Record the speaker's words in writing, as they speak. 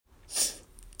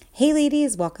Hey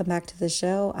ladies, welcome back to the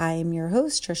show. I am your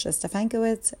host, Trisha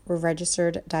Stefankowitz, a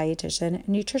registered dietitian and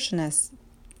nutritionist.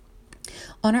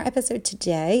 On our episode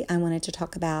today, I wanted to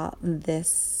talk about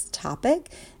this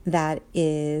topic that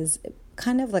is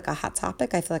kind of like a hot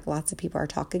topic. I feel like lots of people are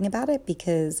talking about it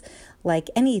because,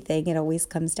 like anything, it always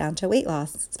comes down to weight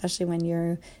loss, especially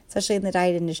in the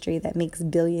diet industry that makes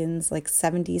billions, like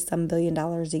 70-some billion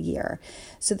dollars a year.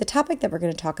 So the topic that we're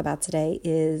going to talk about today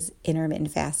is intermittent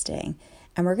fasting.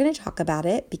 And we're going to talk about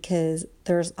it because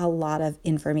there's a lot of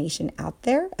information out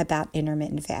there about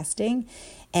intermittent fasting.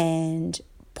 And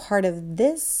part of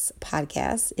this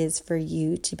podcast is for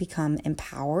you to become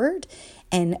empowered.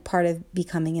 And part of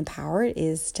becoming empowered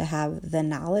is to have the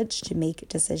knowledge to make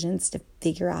decisions to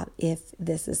figure out if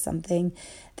this is something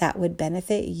that would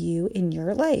benefit you in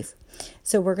your life.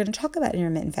 So we're going to talk about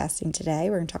intermittent fasting today.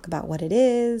 We're going to talk about what it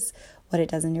is, what it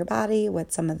does in your body,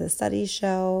 what some of the studies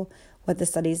show, what the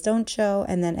studies don't show.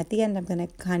 And then at the end, I'm going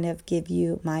to kind of give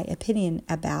you my opinion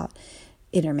about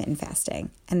intermittent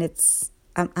fasting. And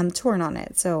I'm torn on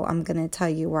it. So I'm going to tell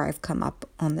you where I've come up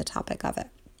on the topic of it.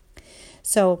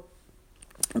 So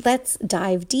let's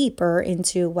dive deeper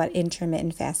into what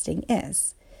intermittent fasting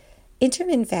is.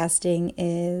 Intermittent fasting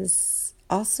is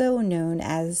also known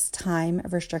as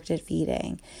time-restricted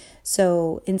feeding.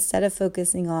 So instead of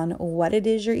focusing on what it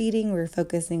is you're eating, we're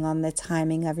focusing on the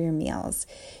timing of your meals.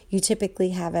 You typically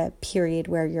have a period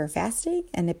where you're fasting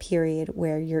and a period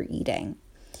where you're eating.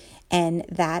 And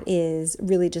that is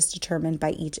really just determined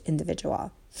by each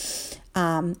individual.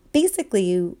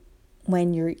 Basically,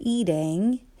 when you're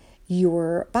eating,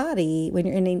 when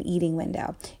you're in an eating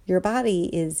window, your body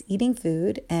is eating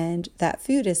food, and that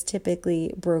food is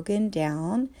typically broken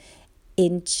down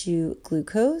into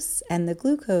glucose, and the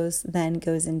glucose then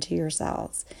goes into your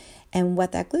cells. And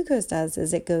what that glucose does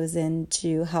is it goes in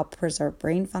to help preserve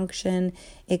brain function,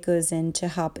 it goes in to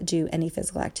help do any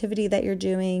physical activity that you're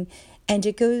doing, and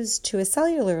it goes to a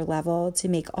cellular level to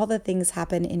make all the things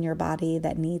happen in your body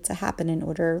that need to happen in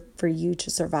order for you to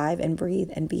survive and breathe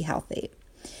and be healthy.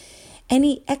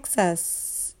 Any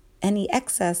excess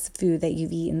food that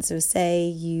you've eaten, so say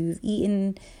you've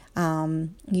eaten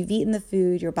the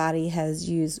food, your body has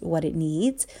used what it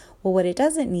needs. Well, what it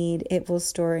doesn't need, it will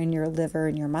store in your liver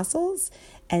and your muscles.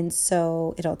 And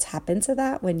so it'll tap into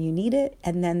that when you need it.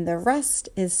 And then the rest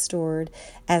is stored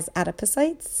as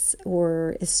adipocytes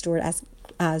or is stored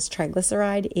as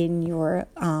triglyceride in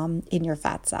your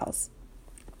fat cells.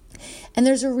 And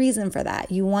there's a reason for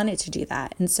that. You want it to do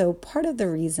that. And so part of the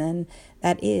reason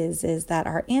that is that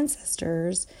our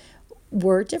ancestors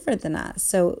were different than us.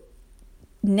 So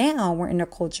now we're in a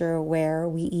culture where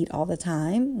we eat all the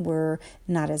time, we're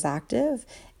not as active,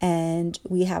 and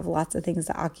we have lots of things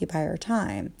that occupy our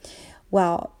time.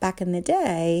 Well, back in the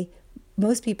day,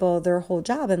 most people, their whole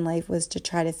job in life was to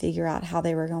try to figure out how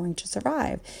they were going to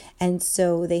survive. And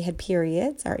so they had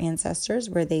periods, our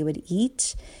ancestors, where they would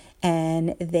eat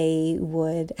and they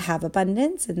would have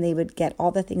abundance and they would get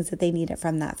all the things that they needed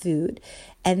from that food.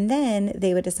 And then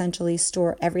they would essentially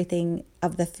store everything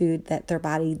of the food that their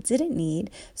body didn't need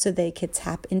so they could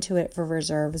tap into it for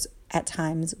reserves at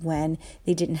times when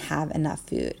they didn't have enough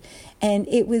food. And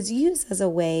it was used as a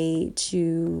way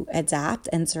to adapt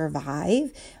and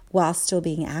survive while still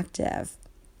being active.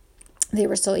 They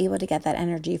were still able to get that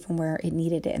energy from where it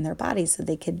needed it in their body so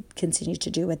they could continue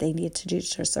to do what they needed to do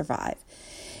to survive.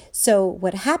 So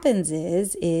what happens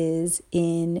is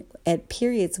at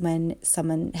periods when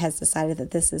someone has decided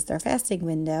that this is their fasting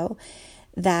window,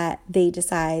 that they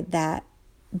decide that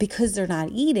because they're not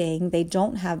eating, they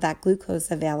don't have that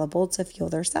glucose available to fuel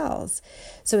their cells.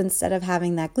 So instead of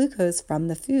having that glucose from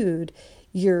the food,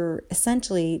 you're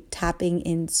essentially tapping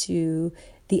into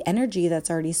the energy that's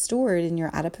already stored in your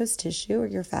adipose tissue or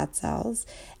your fat cells,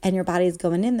 and your body's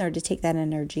going in there to take that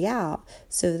energy out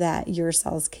so that your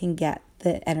cells can get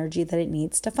the energy that it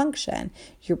needs to function.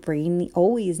 Your brain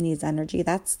always needs energy.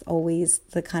 That's always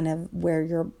the kind of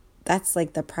that's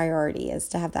like the priority, is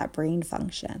to have that brain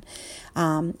function.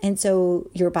 And so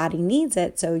your body needs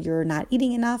it. So you're not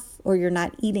eating enough, or you're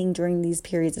not eating during these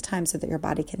periods of time so that your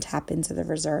body can tap into the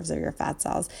reserves of your fat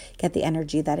cells, get the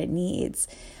energy that it needs.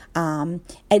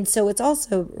 And so it's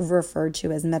also referred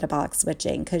to as metabolic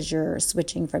switching, because you're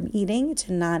switching from eating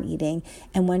to not eating.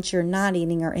 And once you're not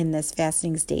eating or in this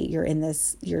fasting state,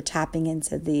 you're tapping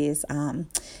into these,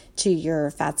 to your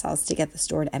fat cells to get the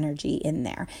stored energy in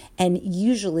there. And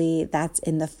usually that's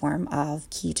in the form of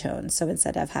ketones. So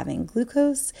instead of having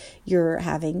glucose, you're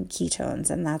having ketones,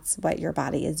 and that's what your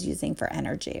body is using for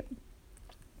energy.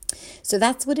 So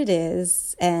that's what it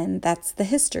is, and that's the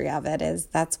history of it, is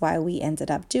that's why we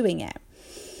ended up doing it.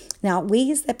 Now,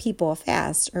 ways that people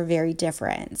fast are very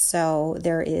different. So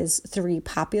there is 3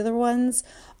 popular ones,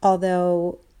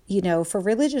 although, for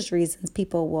religious reasons,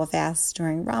 people will fast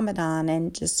during Ramadan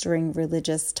and just during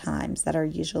religious times that are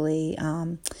usually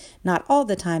not all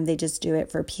the time. They just do it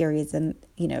for periods and,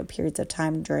 periods of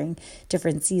time during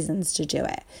different seasons to do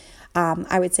it.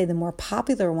 I would say the more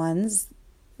popular ones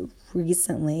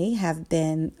recently have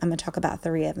been, I'm going to talk about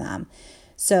 3 of them.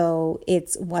 So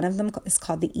one of them is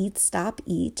called the Eat, Stop,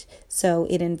 Eat. So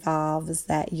it involves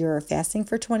that you're fasting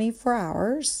for 24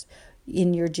 hours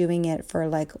and you're doing it for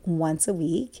like once a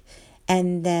week.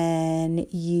 And then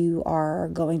you are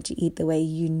going to eat the way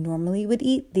you normally would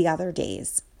eat the other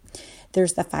days.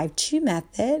 There's the 5-2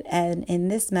 method, and in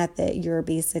this method, you're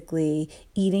basically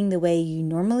eating the way you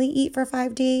normally eat for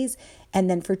 5 days, and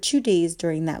then for 2 days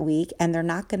during that week, and they're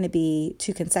not going to be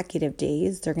 2 consecutive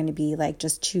days. They're going to be like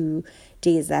just 2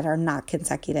 days that are not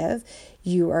consecutive.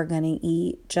 You are going to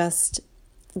eat just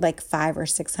like 500 or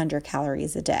 600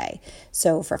 calories a day.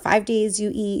 So for 5 days,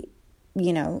 you eat,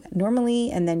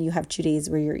 normally, and then you have 2 days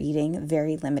where you're eating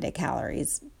very limited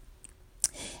calories.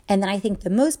 And then I think the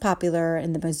most popular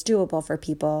and the most doable for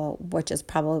people, which is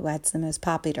probably what's the most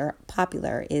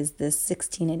popular is this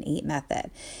 16 and 8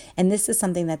 method. And this is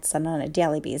something that's done on a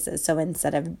daily basis. So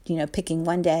instead of, picking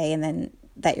one day and then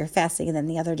that you're fasting and then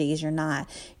the other days you're not,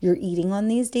 you're eating on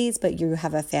these days, but you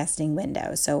have a fasting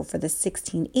window. So for the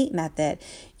 16-8 method,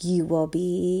 you will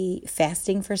be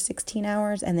fasting for 16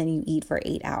 hours and then you eat for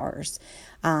 8 hours.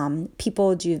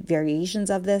 People do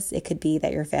variations of this. It could be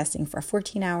that you're fasting for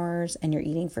 14 hours and you're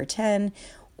eating for 10,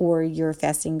 or you're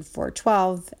fasting for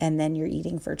 12 and then you're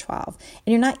eating for 12.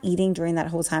 And you're not eating during that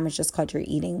whole time. It's just called your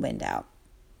eating window.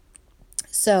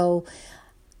 So,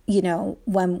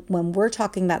 when we're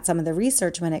talking about some of the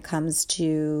research when it comes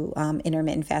to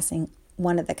intermittent fasting,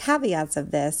 one of the caveats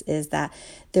of this is that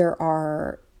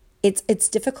it's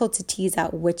difficult to tease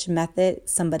out which method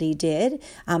somebody did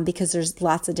because there's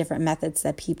lots of different methods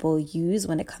that people use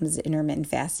when it comes to intermittent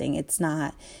fasting. It's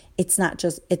not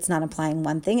applying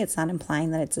one thing. It's not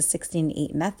implying that it's a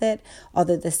 16-8 method.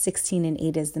 Although the 16 and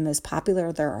 8 is the most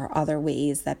popular, there are other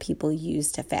ways that people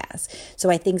use to fast. So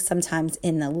I think sometimes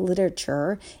in the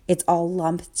literature, it's all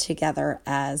lumped together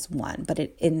as one, but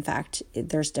in fact,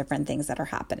 there's different things that are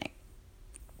happening.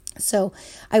 So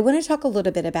I want to talk a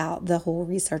little bit about the whole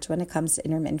research when it comes to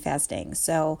intermittent fasting.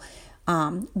 So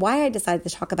why I decided to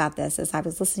talk about this is I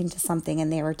was listening to something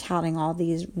and they were touting all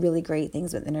these really great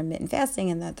things with intermittent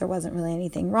fasting and that there wasn't really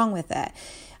anything wrong with it.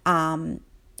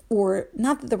 Or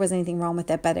not that there was anything wrong with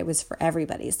it, but it was for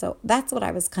everybody. So that's what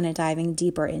I was kind of diving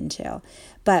deeper into.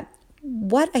 But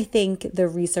what I think the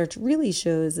research really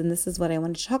shows, and this is what I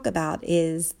want to talk about,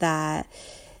 is that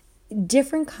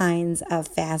different kinds of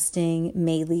fasting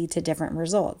may lead to different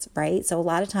results, right? So a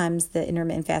lot of times the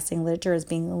intermittent fasting literature is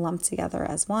being lumped together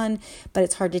as one, but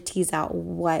it's hard to tease out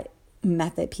what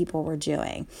method people were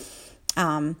doing.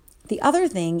 The other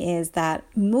thing is that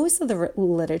most of the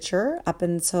literature up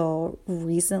until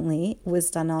recently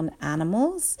was done on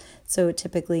animals, so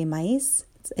typically mice.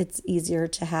 It's easier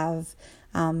to have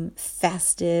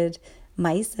fasted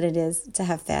mice than it is to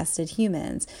have fasted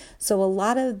humans. So a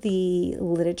lot of the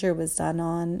literature was done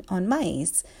on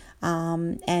mice.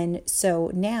 And so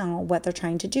now what they're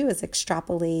trying to do is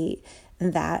extrapolate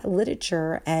that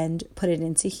literature and put it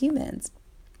into humans.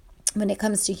 When it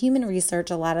comes to human research,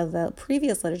 a lot of the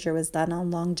previous literature was done on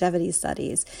longevity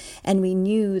studies, and we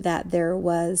knew that there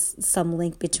was some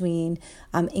link between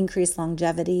increased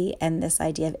longevity and this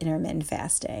idea of intermittent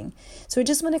fasting. So I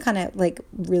just want to kind of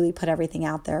really put everything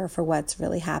out there for what's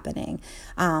really happening.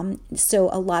 So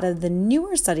a lot of the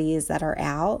newer studies that are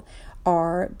out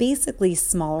are basically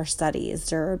smaller studies.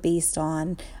 They're based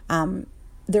on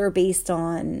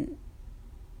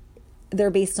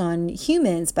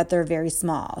humans, but they're very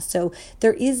small. So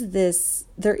there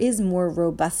is more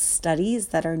robust studies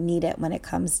that are needed when it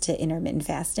comes to intermittent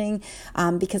fasting,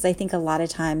 because I think a lot of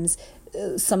times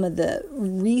some of the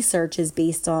research is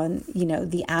based on,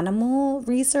 the animal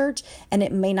research, and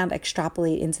it may not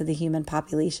extrapolate into the human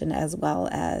population as well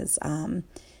as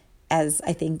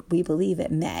I think we believe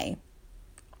it may.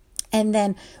 And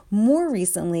then more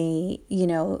recently,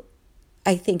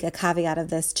 I think a caveat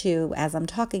of this too, as I'm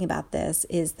talking about this,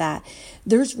 is that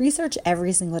there's research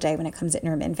every single day when it comes to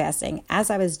intermittent fasting.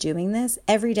 As I was doing this,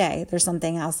 every day there's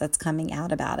something else that's coming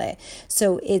out about it.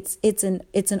 So it's an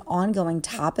ongoing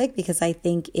topic because I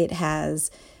think it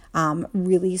has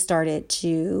really started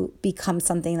to become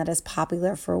something that is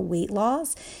popular for weight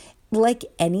loss. Like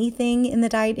anything in the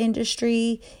diet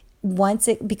industry, once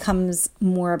it becomes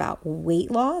more about weight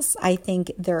loss, I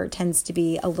think there tends to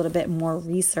be a little bit more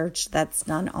research that's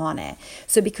done on it.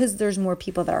 So because there's more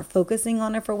people that are focusing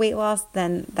on it for weight loss,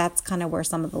 then that's kind of where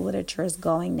some of the literature is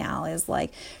going now, is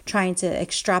like trying to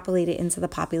extrapolate it into the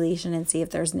population and see if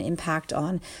there's an impact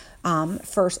on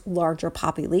first larger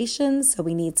populations. So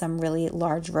we need some really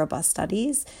large, robust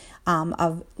studies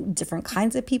of different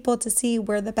kinds of people to see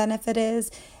where the benefit is.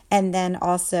 And then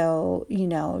also,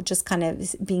 just kind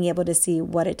of being able to see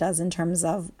what it does in terms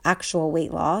of actual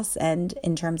weight loss and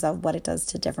in terms of what it does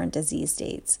to different disease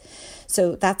states.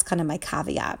 So that's kind of my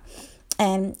caveat.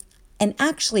 And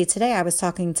actually today I was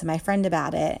talking to my friend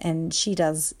about it, and she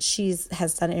has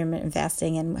done intermittent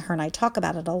fasting, and her and I talk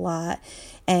about it a lot.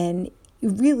 And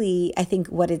really, I think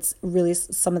what it's really,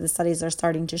 some of the studies are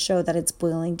starting to show that it's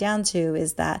boiling down to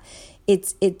is that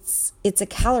it's a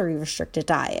calorie restricted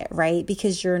diet, right?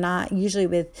 Because you're not usually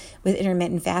with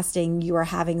intermittent fasting, you are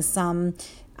having some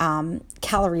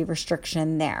calorie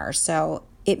restriction there. So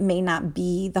it may not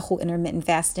be the whole intermittent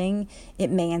fasting.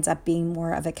 It may end up being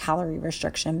more of a calorie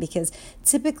restriction, because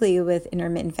typically with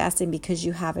intermittent fasting, because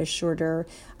you have a shorter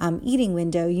eating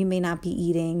window, you may not be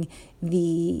eating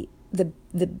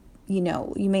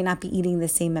you may not be eating the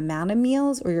same amount of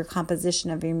meals, or your composition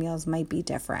of your meals might be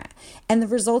different. And the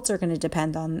results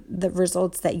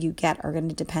that you get are going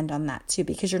to depend on that too,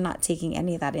 because you're not taking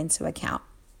any of that into account.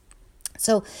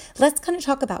 So let's kind of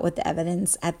talk about what the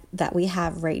evidence that we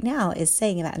have right now is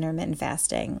saying about intermittent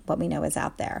fasting, what we know is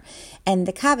out there. And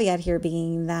the caveat here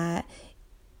being that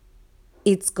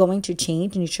it's going to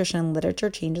change. Nutrition literature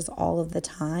changes all of the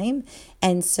time.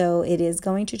 And so it is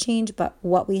going to change, but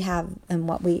what we have and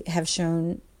what we have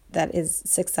shown that is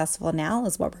successful now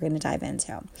is what we're going to dive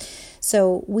into.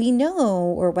 So we know,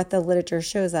 or what the literature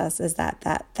shows us, is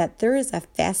that there is a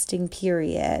fasting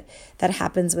period that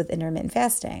happens with intermittent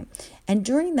fasting. And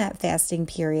during that fasting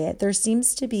period, there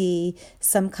seems to be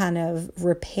some kind of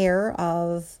repair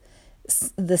of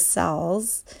the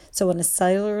cells. So on a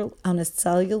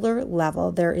cellular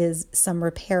level, there is some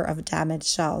repair of damaged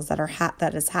cells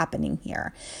that is happening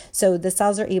here. So the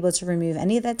cells are able to remove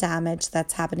any of that damage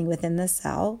that's happening within the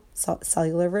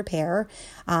cellular repair.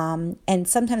 And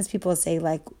sometimes people say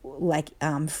like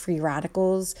free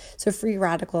radicals. So free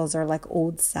radicals are like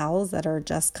old cells that are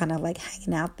just kind of like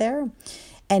hanging out there,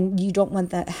 and you don't want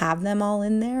to have them all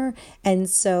in there. And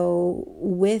so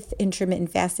with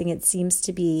intermittent fasting, it seems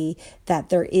to be that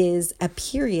there is a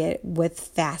period with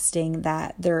fasting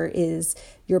that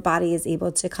your body is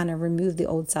able to kind of remove the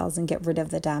old cells and get rid of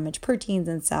the damaged proteins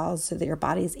and cells, so that your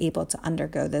body is able to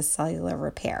undergo this cellular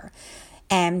repair.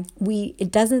 And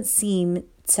it doesn't seem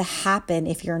to happen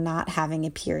if you're not having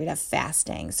a period of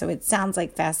fasting. So it sounds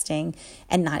like fasting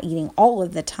and not eating all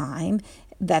of the time,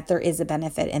 that there is a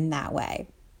benefit in that way.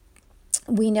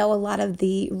 We know a lot of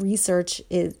the research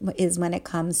is when it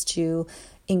comes to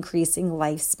increasing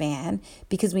lifespan,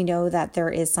 because we know that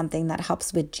there is something that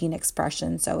helps with gene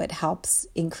expression. So it helps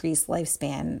increase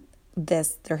lifespan.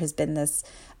 There has been this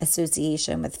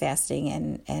association with fasting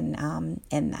and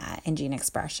gene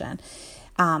expression.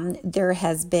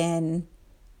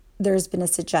 There's been a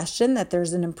suggestion that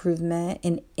there's an improvement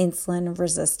in insulin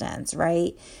resistance,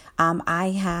 right? I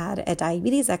had a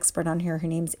diabetes expert on here. Her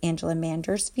name's Angela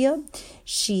Mandersfield.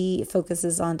 She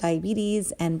focuses on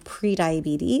diabetes and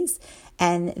pre-diabetes,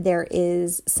 and there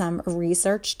is some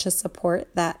research to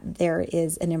support that there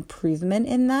is an improvement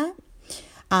in that.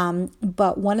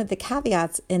 But one of the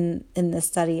caveats in the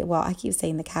study, well, I keep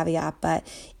saying the caveat, but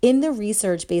in the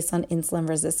research based on insulin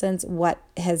resistance, what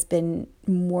has been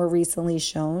more recently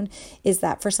shown is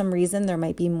that for some reason there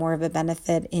might be more of a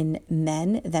benefit in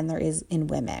men than there is in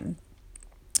women.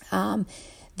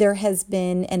 There has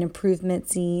been an improvement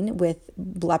seen with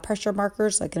blood pressure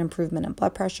markers, like an improvement in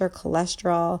blood pressure,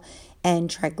 cholesterol, and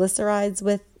triglycerides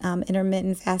with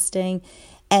intermittent fasting.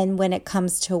 And when it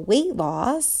comes to weight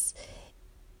loss,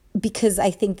 because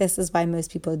I think this is why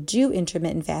most people do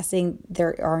intermittent fasting,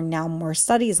 there are now more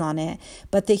studies on it,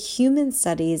 but the human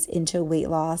studies into weight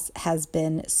loss has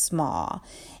been small.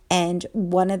 And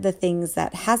one of the things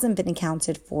that hasn't been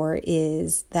accounted for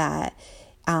is that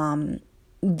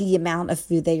the amount of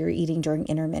food that you're eating during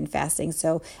intermittent fasting.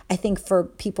 So I think for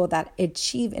people that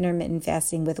achieve intermittent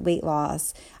fasting with weight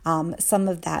loss, some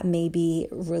of that may be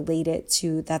related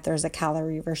to that there's a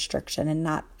calorie restriction and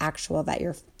not actual that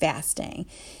you're fasting.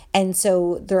 And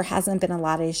so there hasn't been a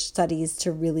lot of studies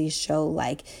to really show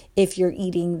like if you're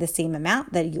eating the same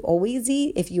amount that you always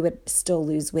eat, if you would still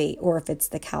lose weight, or if it's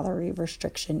the calorie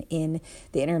restriction in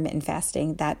the intermittent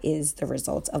fasting that is the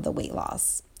result of the weight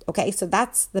loss. Okay, so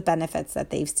that's the benefits that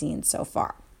they've seen so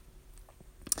far.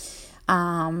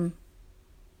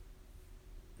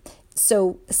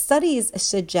 So studies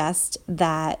suggest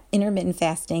that intermittent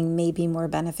fasting may be more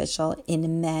beneficial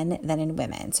in men than in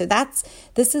women. So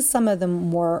this is some of the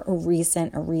more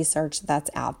recent research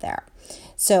that's out there.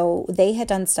 So they had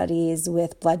done studies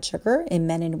with blood sugar in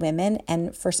men and women,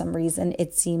 and for some reason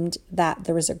it seemed that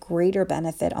there was a greater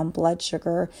benefit on blood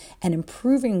sugar and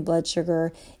improving blood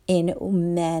sugar in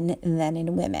men than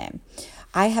in women.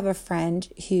 I have a friend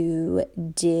who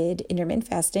did intermittent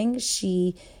fasting.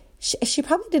 She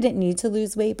probably didn't need to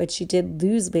lose weight, but she did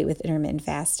lose weight with intermittent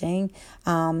fasting.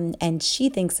 And she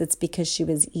thinks it's because she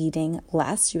was eating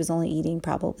less. She was only eating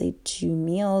probably 2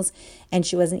 meals, and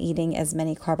she wasn't eating as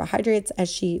many carbohydrates as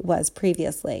she was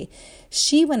previously.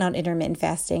 She went on intermittent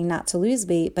fasting not to lose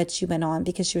weight, but she went on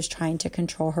because she was trying to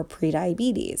control her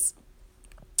prediabetes.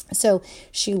 So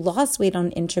she lost weight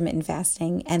on intermittent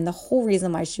fasting, and the whole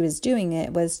reason why she was doing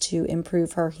it was to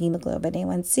improve her hemoglobin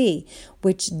A1C,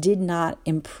 which did not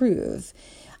improve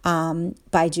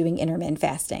by doing intermittent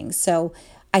fasting. So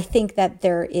I think that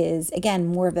there is, again,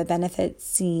 more of a benefit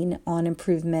seen on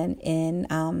improvement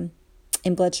in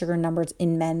blood sugar numbers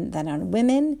in men than on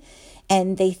women,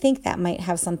 and they think that might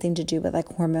have something to do with like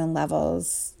hormone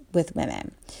levels with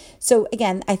women. So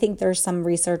again, I think there's some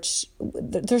research,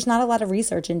 there's not a lot of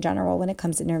research in general when it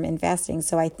comes to intermittent fasting.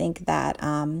 So I think that,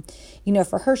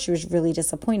 for her, she was really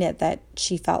disappointed that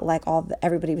she felt like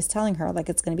everybody was telling her, like,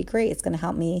 it's going to be great. It's going to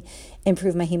help me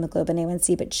improve my hemoglobin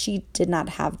A1C, but she did not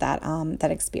have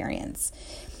that experience.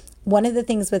 One of the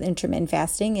things with intermittent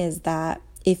fasting is that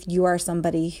if you are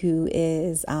somebody who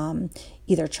is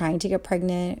either trying to get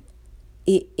pregnant,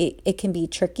 it can be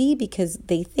tricky because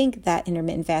they think that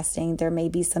intermittent fasting, there may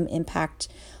be some impact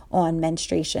on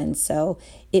menstruation. So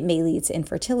it may lead to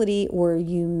infertility, or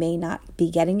you may not be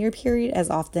getting your period as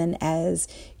often as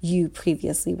you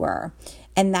previously were.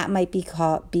 And that might be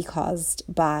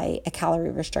caused by a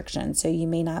calorie restriction. So you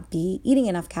may not be eating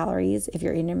enough calories if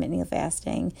you're intermittent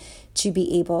fasting to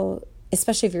be able,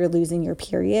 especially if you're losing your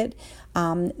period,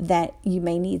 that you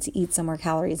may need to eat some more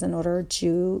calories in order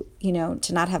to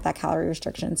not have that calorie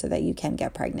restriction so that you can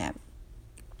get pregnant.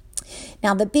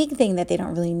 Now, the big thing that they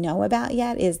don't really know about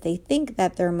yet is they think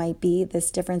that there might be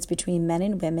this difference between men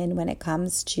and women when it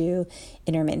comes to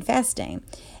intermittent fasting.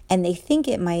 And they think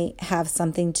it might have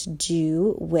something to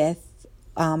do with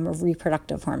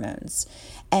reproductive hormones.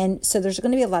 And so there's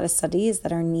going to be a lot of studies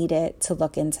that are needed to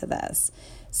look into this.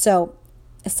 So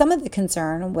some of the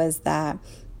concern was that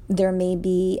there may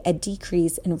be a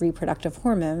decrease in reproductive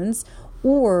hormones,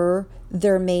 or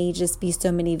there may just be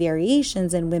so many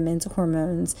variations in women's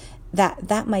hormones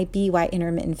that might be why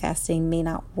intermittent fasting may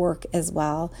not work as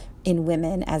well in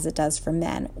women as it does for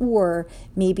men. Or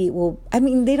maybe it will,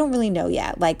 they don't really know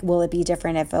yet. Like, will it be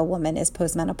different if a woman is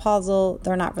postmenopausal?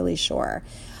 They're not really sure.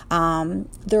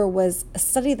 There was a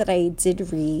study that I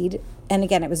did read, and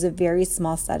again, it was a very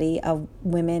small study of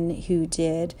women who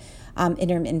did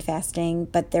intermittent fasting,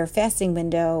 but their fasting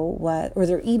window or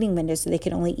their eating window, so they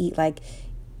could only eat like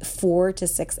 4 to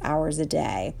 6 hours a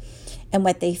day. And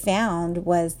what they found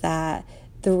was that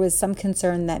there was some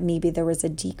concern that maybe there was a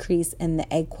decrease in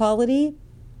the egg quality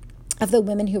of the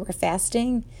women who were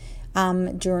fasting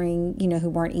during, who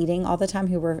weren't eating all the time,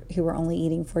 who were only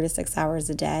eating 4 to 6 hours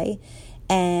a day.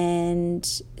 And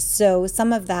so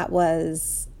some of that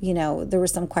was, there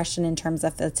was some question in terms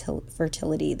of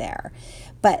fertility there.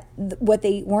 But what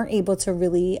they weren't able to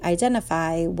really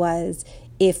identify was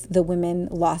if the women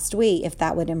lost weight, if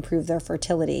that would improve their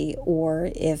fertility,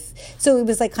 so it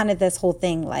was like kind of this whole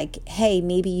thing like, hey,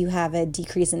 maybe you have a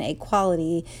decrease in egg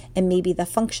quality and maybe the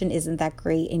function isn't that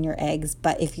great in your eggs,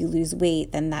 but if you lose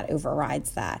weight, then that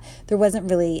overrides that. There wasn't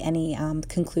really any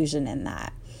conclusion in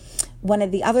that. One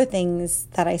of the other things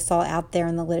that I saw out there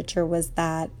in the literature was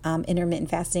that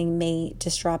intermittent fasting may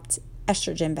disrupt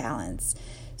estrogen balance.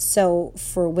 So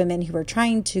for women who are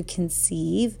trying to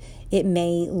conceive, it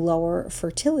may lower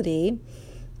fertility.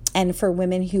 And for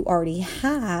women who already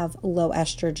have low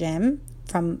estrogen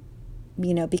from,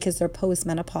 because they're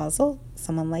postmenopausal,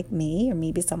 someone like me or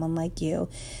maybe someone like you,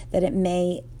 that it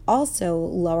may also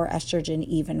lower estrogen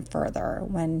even further.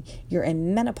 When you're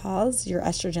in menopause, your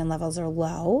estrogen levels are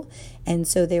low. And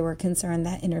so they were concerned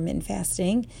that intermittent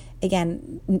fasting,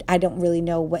 again, I don't really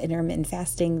know what intermittent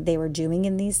fasting they were doing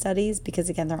in these studies because,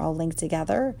 again, they're all linked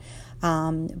together.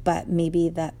 But maybe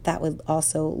that would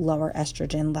also lower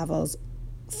estrogen levels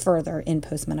further in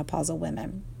postmenopausal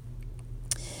women.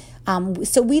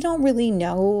 So we don't really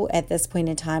know at this point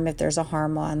in time if there's a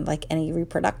harm on like any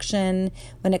reproduction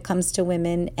when it comes to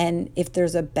women, and if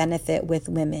there's a benefit with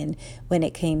women when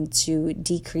it came to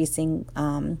decreasing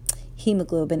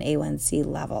hemoglobin A1C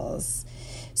levels.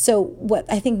 So what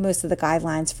I think most of the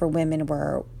guidelines for women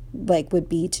were would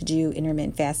be to do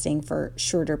intermittent fasting for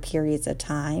shorter periods of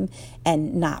time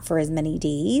and not for as many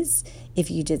days if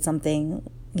you did something,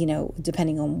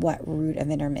 depending on what route of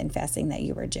intermittent fasting that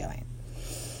you were doing.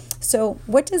 So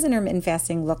what does intermittent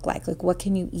fasting look like? Like, what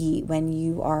can you eat when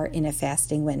you are in a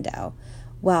fasting window?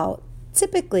 Well,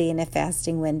 typically in a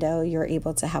fasting window, you're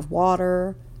able to have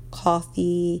water,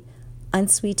 coffee,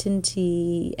 unsweetened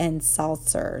tea, and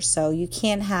seltzer. So you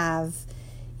can't have,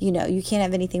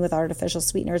 anything with artificial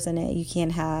sweeteners in it. You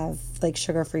can't have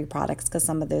sugar-free products because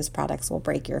some of those products will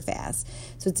break your fast.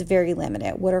 So it's very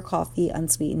limited. Water, coffee,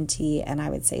 unsweetened tea, and I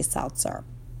would say seltzer.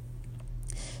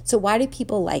 So why do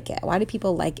people like it? Why do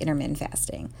people like intermittent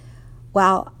fasting?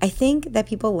 Well, I think that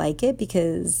people like it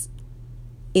because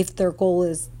if their goal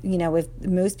is, if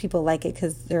most people like it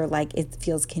because they're it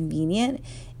feels convenient,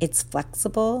 it's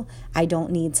flexible. I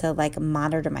don't need to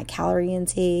monitor my calorie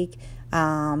intake.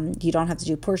 You don't have to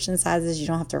do portion sizes. You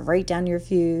don't have to write down your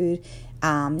food.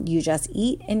 You just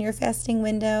eat in your fasting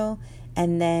window,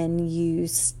 and then you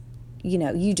just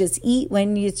eat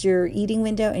when it's your eating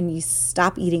window, and you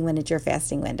stop eating when it's your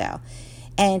fasting window.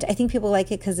 And I think people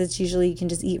like it because it's usually you can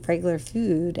just eat regular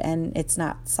food and it's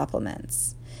not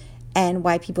supplements. And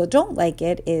why people don't like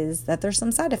it is that there's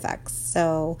some side effects.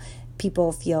 So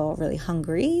people feel really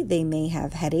hungry. They may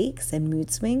have headaches and mood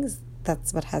swings.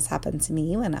 That's what has happened to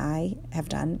me when I have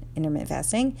done intermittent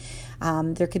fasting.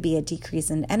 There could be a decrease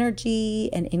in energy,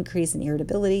 an increase in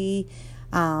irritability.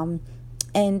 And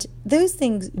those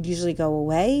things usually go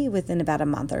away within about a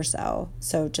month or so.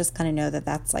 So just kind of know that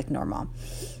that's normal.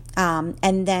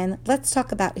 And then let's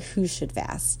talk about who should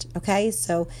fast. Okay.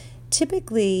 So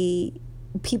typically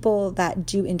people that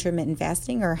do intermittent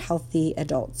fasting are healthy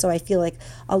adults. So I feel like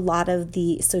a lot of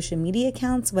the social media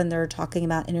accounts, when they're talking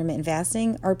about intermittent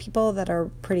fasting, are people that are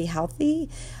pretty healthy,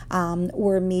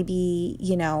 or maybe,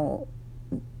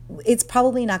 it's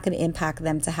probably not going to impact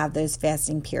them to have those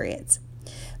fasting periods.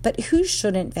 But who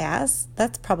shouldn't fast?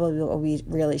 That's probably what we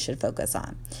really should focus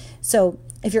on. So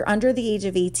if you're under the age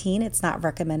of 18, it's not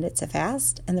recommended to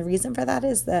fast. And the reason for that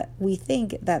is that we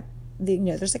think that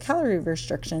there's a calorie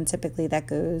restriction typically that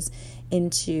goes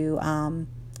into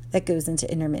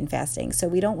intermittent fasting. So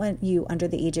we don't want you under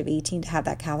the age of 18 to have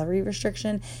that calorie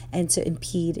restriction and to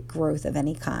impede growth of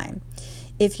any kind.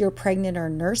 If you're pregnant or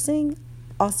nursing,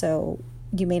 also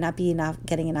you may not be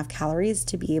getting enough calories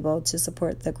to be able to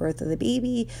support the growth of the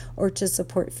baby or to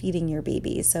support feeding your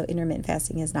baby. So intermittent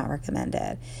fasting is not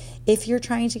recommended. If you're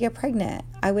trying to get pregnant,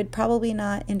 I would probably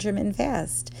not intermittent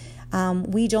fast.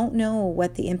 We don't know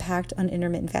what the impact on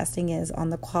intermittent fasting is on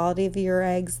the quality of your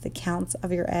eggs, the counts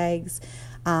of your eggs.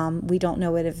 We don't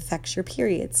know if it affects your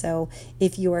period. So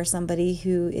if you are somebody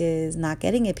who is not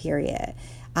getting a period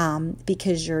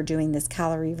because you're doing this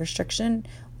calorie restriction,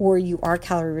 or you are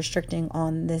calorie restricting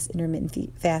on this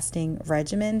intermittent fasting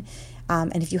regimen,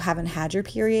 and if you haven't had your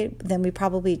period, then we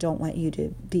probably don't want you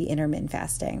to be intermittent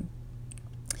fasting.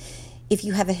 If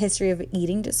you have a history of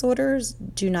eating disorders,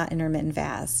 do not intermittent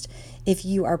fast. If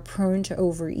you are prone to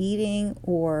overeating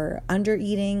or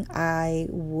undereating, I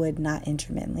would not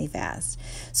intermittently fast.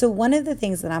 So one of the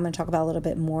things that I'm going to talk about a little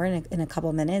bit more in a couple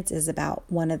of minutes is about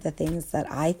one of the things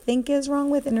that I think is wrong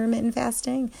with intermittent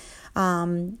fasting.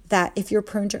 That if you're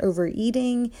prone to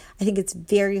overeating, I think it's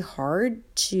very hard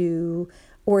to,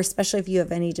 or especially if you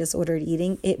have any disordered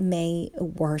eating, it may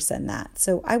worsen that.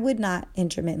 So I would not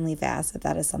intermittently fast if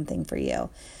that is something for you.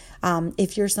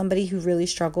 If you're somebody who really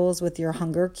struggles with your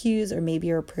hunger cues, or maybe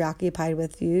you're preoccupied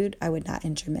with food, I would not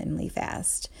intermittently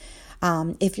fast.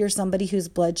 If you're somebody whose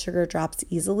blood sugar drops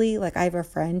easily, like I have a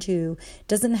friend who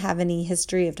doesn't have any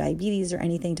history of diabetes or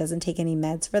anything, doesn't take any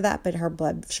meds for that, but her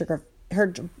blood sugar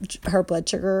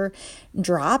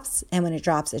drops, and when it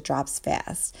drops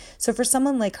fast. So for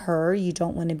someone like her, you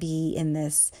don't want to be in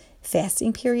this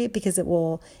fasting period because it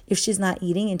will, if she's not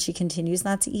eating and she continues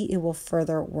not to eat, it will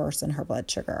further worsen her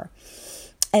blood sugar.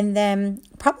 And then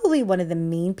probably one of the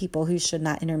main people who should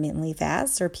not intermittently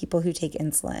fast are people who take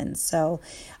insulin. So,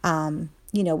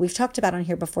 we've talked about on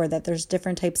here before that there's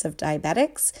different types of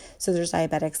diabetics. So there's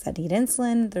diabetics that need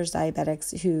insulin. There's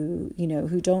diabetics who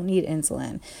don't need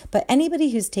insulin. But anybody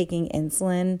who's taking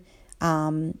insulin,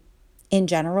 in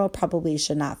general, probably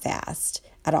should not fast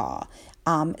at all.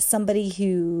 Somebody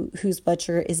whose blood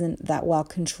sugar isn't that well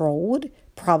controlled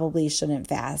probably shouldn't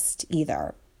fast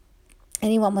either.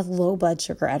 Anyone with low blood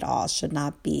sugar at all should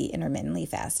not be intermittently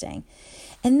fasting.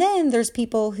 And then there's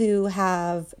people who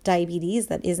have diabetes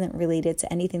that isn't related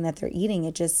to anything that they're eating.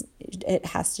 It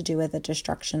has to do with the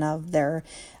destruction of their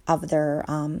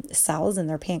cells in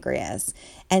their pancreas.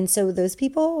 And so those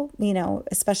people,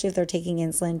 especially if they're taking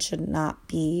insulin, should not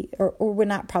be or would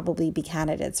not probably be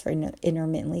candidates for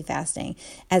intermittently fasting,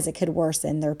 as it could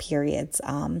worsen their periods.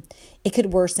 It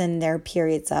could worsen their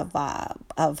periods of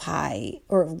high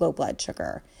or low blood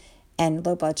sugar, and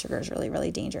low blood sugar is really,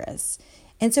 really dangerous.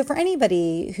 And so for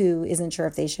anybody who isn't sure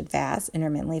if they should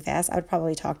intermittently fast, I would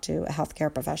probably talk to a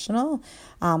healthcare professional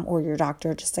or your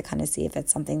doctor just to kind of see if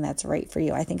it's something that's right for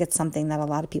you. I think it's something that a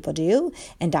lot of people do,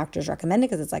 and doctors recommend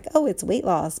it because it's like, oh, it's weight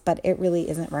loss, but it really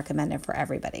isn't recommended for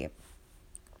everybody.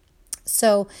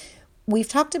 So we've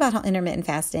talked about how intermittent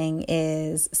fasting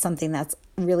is something that's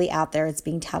really out there. It's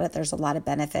being touted. There's a lot of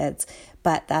benefits,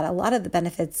 but that a lot of the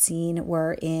benefits seen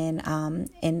were in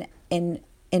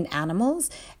animals,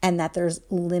 and that there's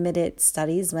limited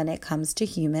studies when it comes to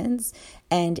humans.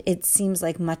 And it seems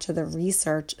like much of the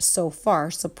research so far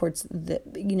supports the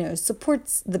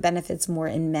benefits more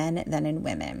in men than in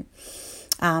women.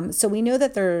 So we know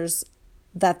that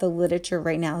the literature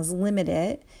right now is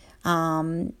limited,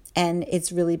 and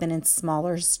it's really been in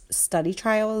smaller study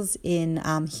trials in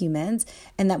humans,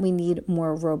 and that we need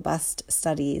more robust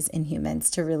studies in humans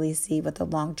to really see what the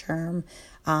long-term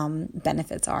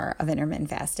benefits are of intermittent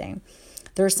fasting.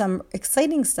 There are some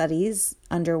exciting studies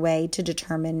underway to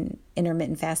determine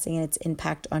intermittent fasting and its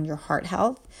impact on your heart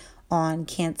health, on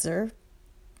cancer,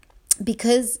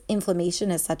 because inflammation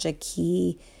is such a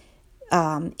key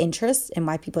interest in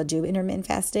why people do intermittent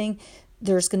fasting.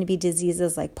 There's going to be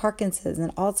diseases like Parkinson's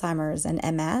and Alzheimer's and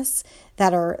MS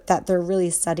that they're really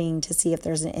studying to see if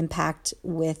there's an impact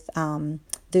with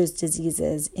those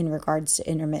diseases in regards to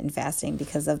intermittent fasting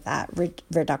because of that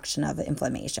reduction of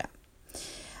inflammation.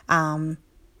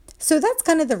 So that's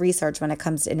kind of the research when it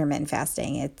comes to intermittent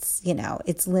fasting.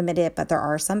 It's limited, but there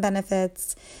are some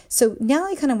benefits. So now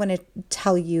I kind of want to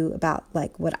tell you about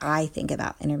like what I think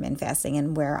about intermittent fasting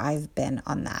and where I've been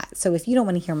on that. So if you don't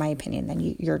want to hear my opinion,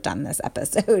 then you're done this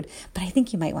episode, but I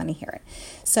think you might want to hear it.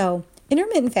 So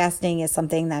intermittent fasting is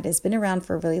something that has been around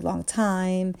for a really long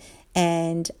time.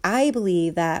 And I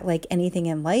believe that like anything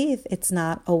in life, it's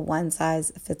not a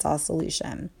one-size-fits-all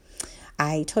solution.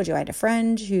 I told you I had a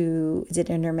friend who did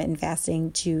intermittent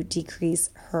fasting to decrease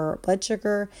her blood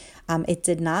sugar. It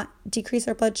did not decrease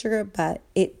her blood sugar, but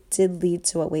it did lead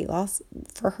to a weight loss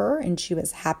for her, and she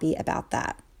was happy about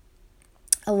that.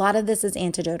 A lot of this is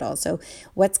anecdotal. So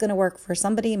what's going to work for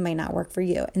somebody might not work for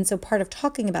you. And so part of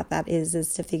talking about that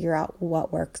is to figure out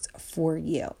what works for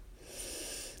you.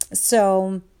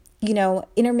 So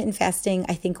intermittent fasting,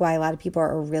 I think why a lot of people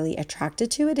are really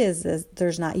attracted to it is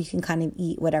you can kind of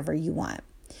eat whatever you want.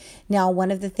 Now,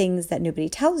 one of the things that nobody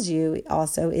tells you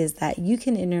also is that you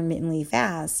can intermittently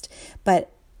fast,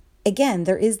 but again,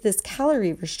 there is this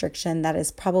calorie restriction that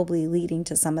is probably leading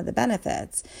to some of the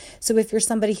benefits. So if you're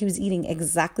somebody who's eating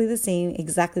exactly the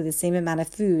same amount of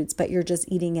foods, but you're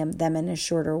just eating them in a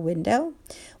shorter window,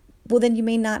 well, then you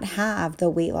may not have the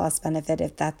weight loss benefit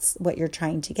if that's what you're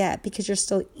trying to get, because you're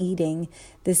still eating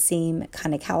the same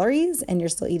kind of calories and you're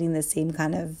still eating the same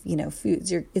kind of,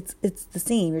 foods. It's the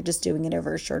same. You're just doing it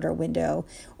over a shorter window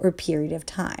or period of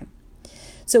time.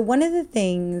 So one of the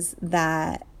things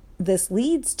that this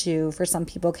leads to for some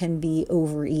people can be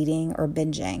overeating or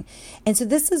binging. And so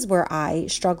this is where I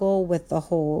struggle with the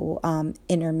whole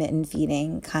intermittent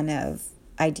feeding kind of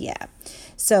idea.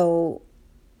 So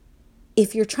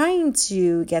if you're trying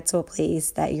to get to a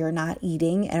place that you're not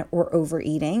eating or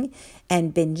overeating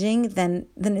and binging, then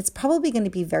it's probably going to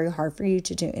be very hard for you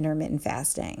to do intermittent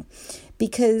fasting,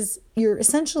 because you're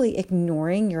essentially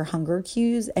ignoring your hunger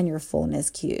cues and your fullness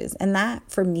cues. And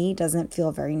that, for me, doesn't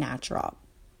feel very natural.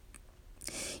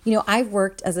 I've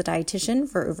worked as a dietitian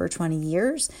for over 20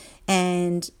 years.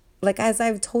 And as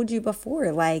I've told you before,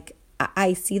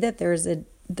 I see that there's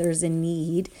a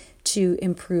need to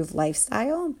improve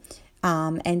lifestyle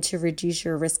and to reduce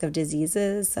your risk of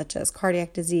diseases such as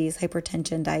cardiac disease,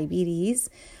 hypertension, diabetes.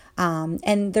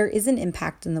 And there is an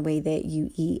impact in the way that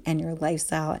you eat and your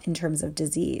lifestyle in terms of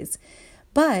disease.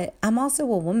 But I'm also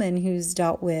a woman who's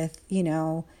dealt with,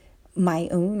 my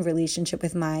own relationship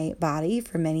with my body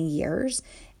for many years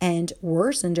and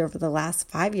worsened over the last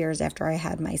 5 years after I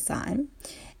had my son.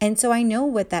 And so I know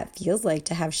what that feels like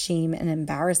to have shame and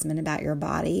embarrassment about your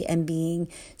body and being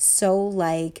so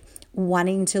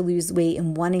wanting to lose weight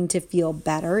and wanting to feel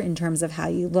better in terms of how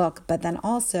you look, but then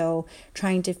also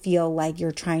trying to feel like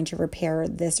you're trying to repair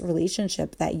this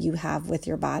relationship that you have with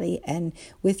your body and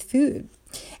with food.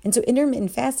 And so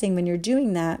intermittent fasting, when you're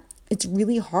doing that, it's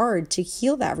really hard to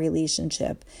heal that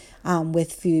relationship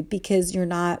with food, because you're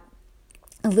not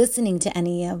listening to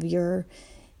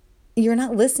you're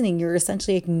not listening. You're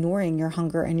essentially ignoring your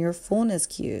hunger and your fullness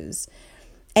cues.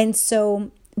 And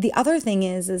so the other thing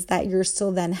is that you're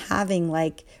still then having,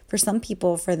 like, for some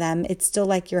people, for them, it's still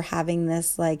like you're having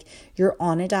this, like, you're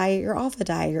on a diet, you're off a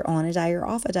diet, you're on a diet, you're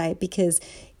off a diet, because,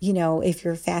 if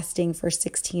you're fasting for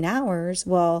 16 hours,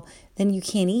 well, then you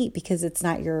can't eat because it's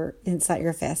not your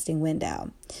fasting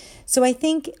window. So I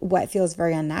think what feels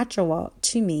very unnatural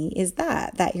to me is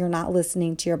that you're not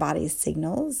listening to your body's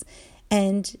signals.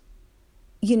 And,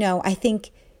 I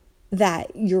think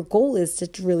that your goal is to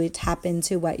really tap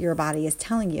into what your body is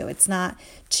telling you. It's not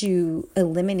to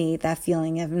eliminate that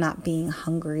feeling of not being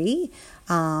hungry,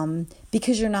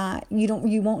 because you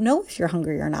won't know if you're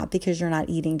hungry or not, because you're not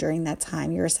eating during that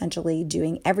time. You're essentially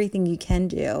doing everything you can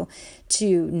do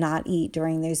to not eat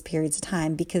during those periods of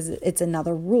time, because it's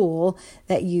another rule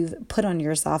that you've put on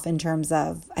yourself in terms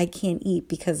of, I can't eat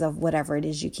because of whatever it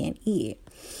is you can't eat.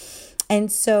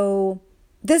 And so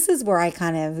this is where I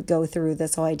kind of go through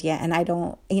this whole idea, and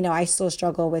I still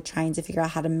struggle with trying to figure out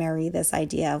how to marry this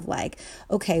idea of, like,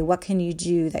 okay, what can you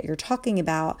do that you're talking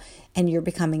about and you're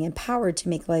becoming empowered to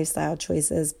make lifestyle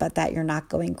choices, but that you're not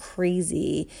going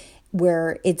crazy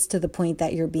where it's to the point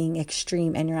that you're being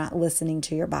extreme and you're not listening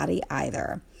to your body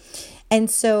either. And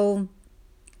so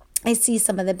I see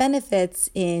some of the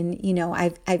benefits in,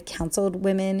 I've counseled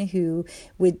women who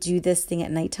would do this thing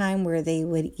at nighttime where they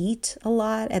would eat a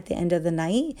lot at the end of the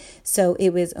night. So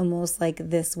it was almost like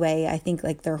this way, I think,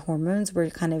 like their hormones were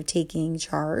kind of taking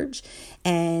charge.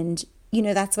 And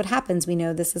that's what happens. We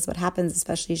know this is what happens,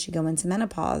 especially as you go into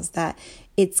menopause, that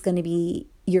it's going to be,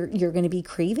 you're going to be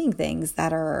craving things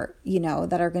that are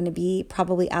going to be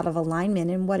probably out of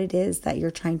alignment in what it is that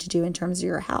you're trying to do in terms of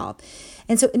your health.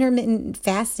 And so intermittent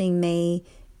fasting may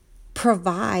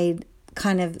provide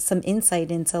kind of some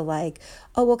insight into, like,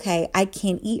 oh, okay, I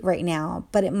can't eat right now,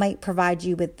 but it might provide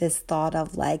you with this thought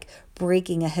of, like,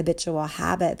 breaking a habitual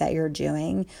habit that you're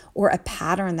doing or a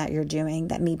pattern that you're doing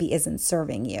that maybe isn't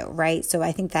serving you, right? So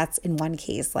I think that's in one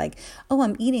case, like, oh,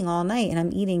 I'm eating all night and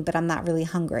I'm eating, but I'm not really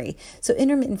hungry. So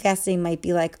intermittent fasting might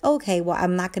be like, okay, well,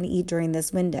 I'm not going to eat during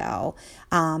this window.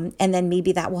 And then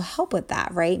maybe that will help with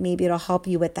that, right? Maybe it'll help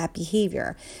you with that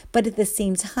behavior. But at the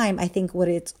same time, I think what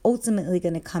it's ultimately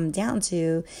going to come down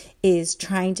to is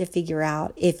trying to figure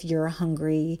out if you're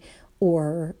hungry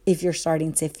or if you're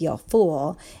starting to feel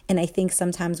full. And I think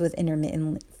sometimes with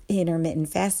intermittent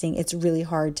fasting, it's really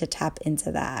hard to tap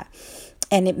into that.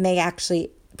 And it may actually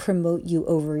promote you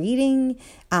overeating.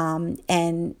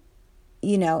 And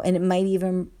it might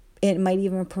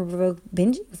even provoke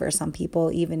binging for some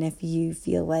people, even if you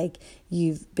feel like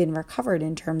you've been recovered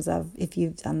in terms of if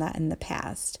you've done that in the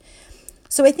past.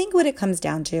 So I think what it comes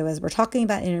down to is we're talking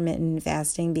about intermittent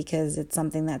fasting because it's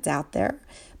something that's out there,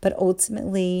 but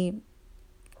ultimately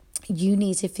you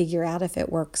need to figure out if it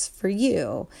works for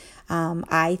you.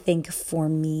 I think for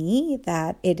me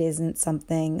that it isn't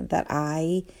something that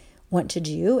I want to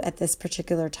do at this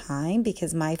particular time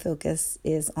because my focus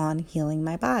is on healing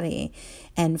my body.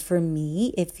 And for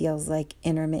me, it feels like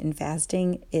intermittent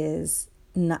fasting is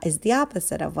the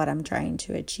opposite of what I'm trying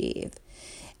to achieve.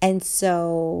 And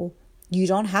so you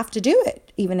don't have to do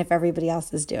it, even if everybody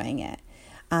else is doing it.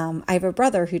 I have a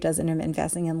brother who does intermittent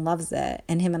fasting and loves it,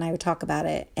 and him and I would talk about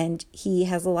it, and he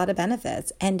has a lot of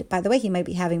benefits. And by the way, he might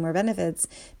be having more benefits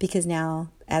because now,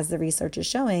 as the research is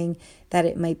showing, that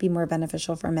it might be more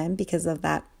beneficial for men because of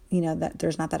that, that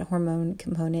there's not that hormone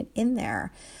component in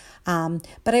there.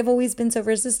 But I've always been so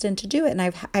resistant to do it, and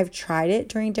I've tried it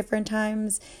during different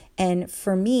times. And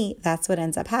for me, that's what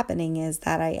ends up happening is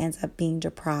that I end up being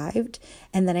deprived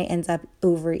and then I end up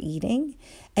overeating.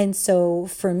 And so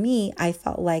for me, I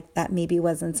felt like that maybe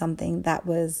wasn't something that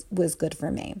was good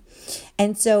for me.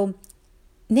 And so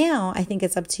now I think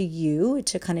it's up to you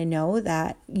to kind of know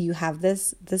that you have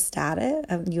this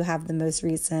data, you have the most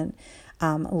recent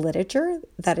literature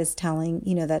that is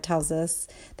that tells us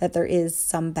that there is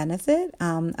some benefit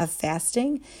of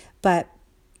fasting, but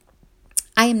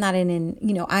I am not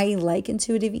I like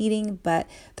intuitive eating, but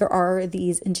there are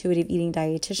these intuitive eating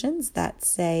dietitians that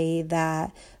say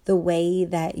that the way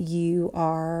that you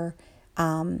are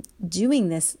doing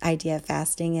this idea of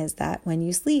fasting is that when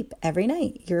you sleep every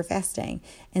night, you're fasting.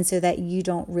 And so that you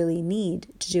don't really need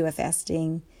to do a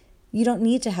fasting. You don't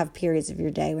need to have periods of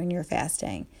your day when you're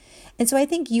fasting. And so I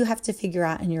think you have to figure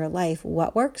out in your life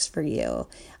what works for you.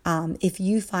 If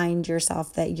you find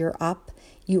yourself that you're up,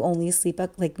 you only sleep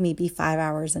like maybe 5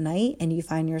 hours a night, and you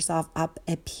find yourself up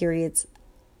at periods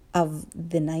of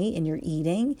the night and you're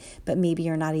eating, but maybe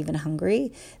you're not even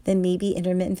hungry, then maybe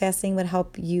intermittent fasting would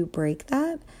help you break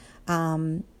that.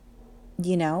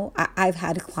 I've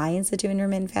had clients that do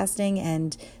intermittent fasting,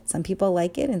 and some people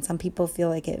like it and some people feel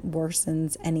like it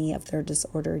worsens any of their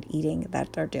disordered eating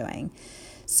that they're doing.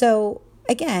 So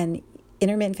again,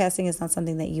 intermittent fasting is not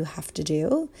something that you have to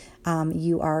do.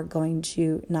 You are going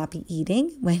to not be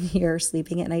eating when you're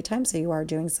sleeping at nighttime, so you are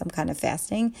doing some kind of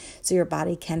fasting, so your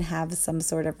body can have some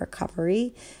sort of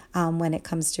recovery when it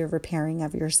comes to repairing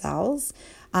of your cells.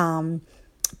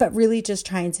 But really just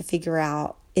trying to figure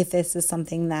out if this is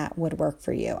something that would work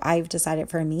for you. I've decided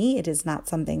for me, it is not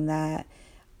something that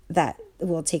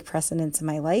will take precedence in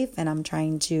my life, and I'm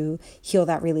trying to heal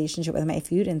that relationship with my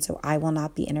food, and so I will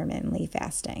not be intermittently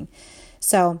fasting.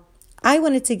 So I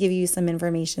wanted to give you some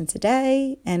information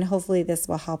today, and hopefully this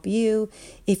will help you.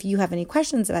 If you have any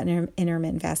questions about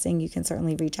intermittent fasting, you can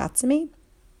certainly reach out to me.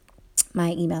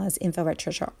 My email is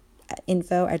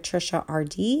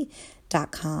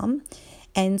info@triciard.com.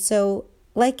 And so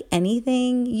like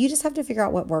anything, you just have to figure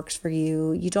out what works for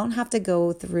you. You don't have to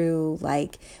go through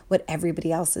like what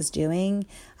everybody else is doing.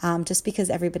 Just because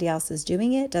everybody else is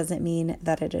doing it doesn't mean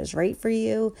that it is right for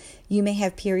you. You may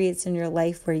have periods in your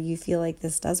life where you feel like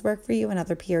this does work for you, and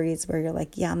other periods where you're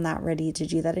like, yeah, I'm not ready to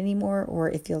do that anymore, or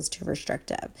it feels too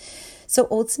restrictive. So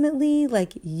ultimately,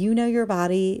 like, you know your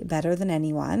body better than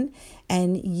anyone,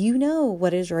 and you know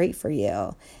what is right for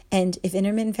you. And if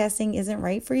intermittent fasting isn't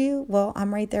right for you, well,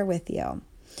 I'm right there with you.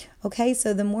 Okay,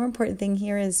 so the more important thing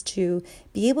here is to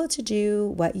be able to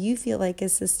do what you feel like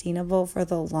is sustainable for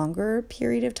the longer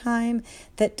period of time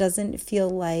that doesn't feel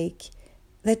like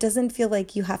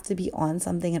you have to be on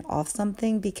something and off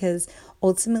something, because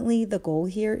ultimately the goal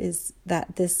here is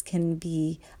that this can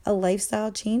be a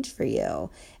lifestyle change for you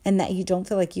and that you don't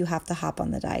feel like you have to hop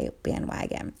on the diet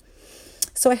bandwagon.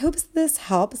 So I hope this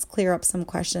helps clear up some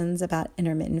questions about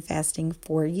intermittent fasting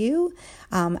for you,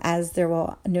 as there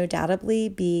will no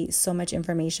doubtably be so much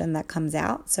information that comes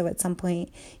out. So at some point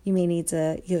you may need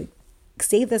to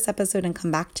save this episode and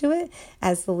come back to it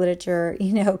as the literature,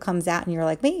 comes out and you're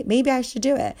like, maybe I should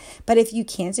do it. But if you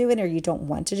can't do it or you don't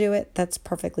want to do it, that's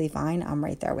perfectly fine. I'm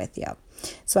right there with you.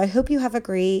 So I hope you have a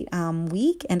great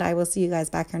week, and I will see you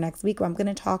guys back here next week where I'm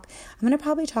going to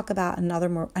probably talk about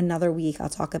another week. I'll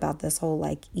talk about this whole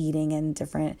like eating and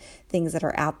different things that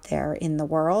are out there in the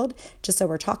world, just so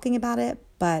we're talking about it.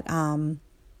 But, and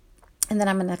then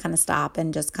I'm going to kind of stop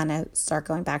and just kind of start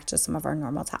going back to some of our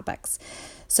normal topics.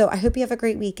 So I hope you have a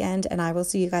great weekend, and I will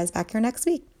see you guys back here next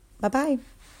week. Bye-bye.